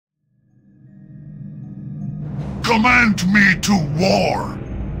Command me to war.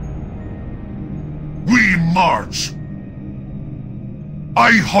 We march.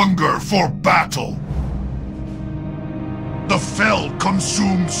 I hunger for battle. The Fel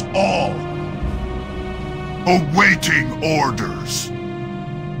consumes all, awaiting orders.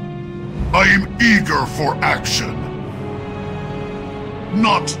 I am eager for action,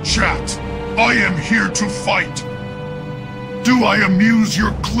 not chat. I am here to fight. Do I amuse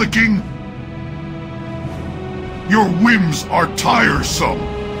your clicking? Your whims are tiresome.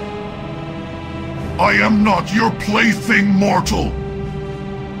 I am not your plaything, mortal.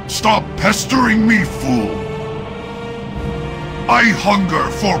 Stop pestering me, fool. I hunger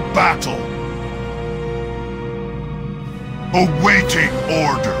for battle, awaiting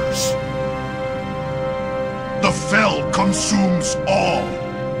orders. The Fel consumes all.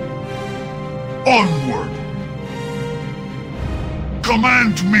 Onward.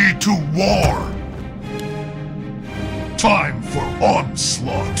 Command me to war. Time for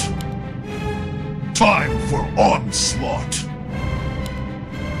onslaught. Time for onslaught.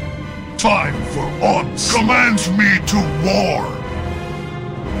 Time for onslaught. Command me to war.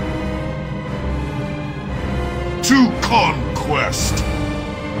 To conquest.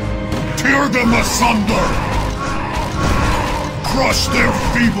 Tear them asunder. Crush their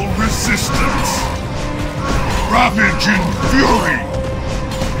feeble resistance. Ravage in fury.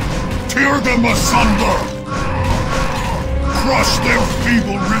 Tear them asunder. Crush their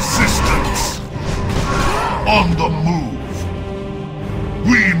feeble resistance. On the move.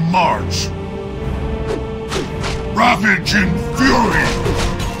 We march. Ravage in fury.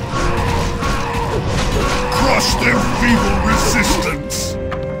 Crush their feeble resistance.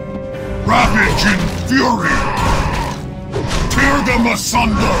 Ravage in fury. Tear them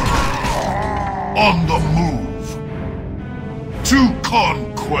asunder. On the move. To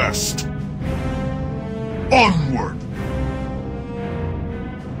conquest. Onward.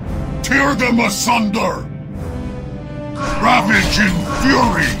 Tear them asunder. Ravage in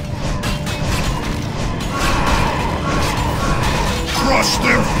fury. Crush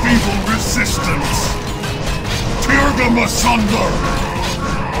their feeble resistance. Tear them asunder.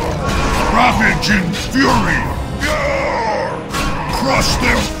 Ravage in fury. Crush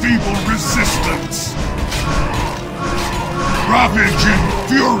their feeble resistance. Ravage in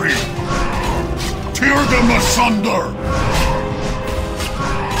fury. Tear them asunder.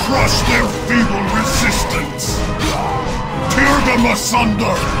 Crush their feeble resistance. Tear them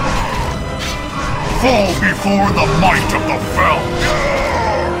asunder. Fall before the might of the Fel.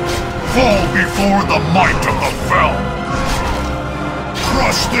 Fall before the might of the Fel.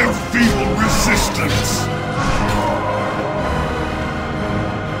 Crush their feeble resistance.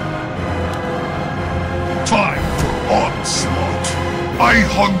 Time for onslaught. I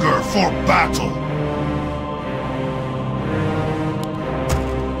hunger for battle.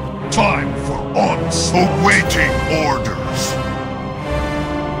 Time for onslaught. Awaiting orders.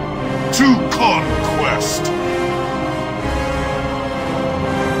 To conquest.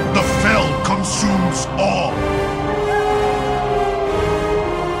 The Fel consumes all.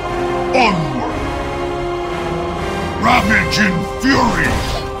 Onward. Ravage in fury.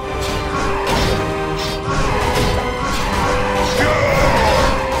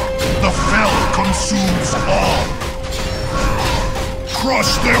 The Fel consumes all.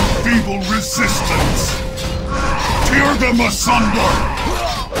 Crush their feeble resistance. Tear them asunder.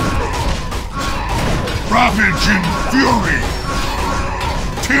 Ravage in fury.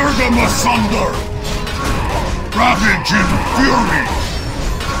 Tear them asunder. Ravage in fury.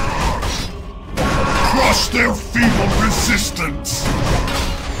 Crush their feeble resistance.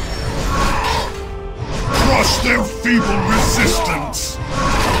 Crush their feeble resistance.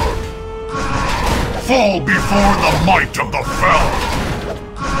 Fall before the might of the Fel.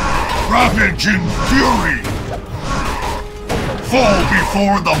 Ravage in fury. Fall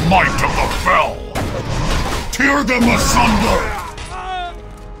before the might of the Fel. Tear them asunder.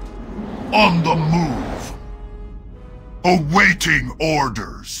 On the move. Awaiting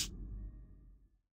orders.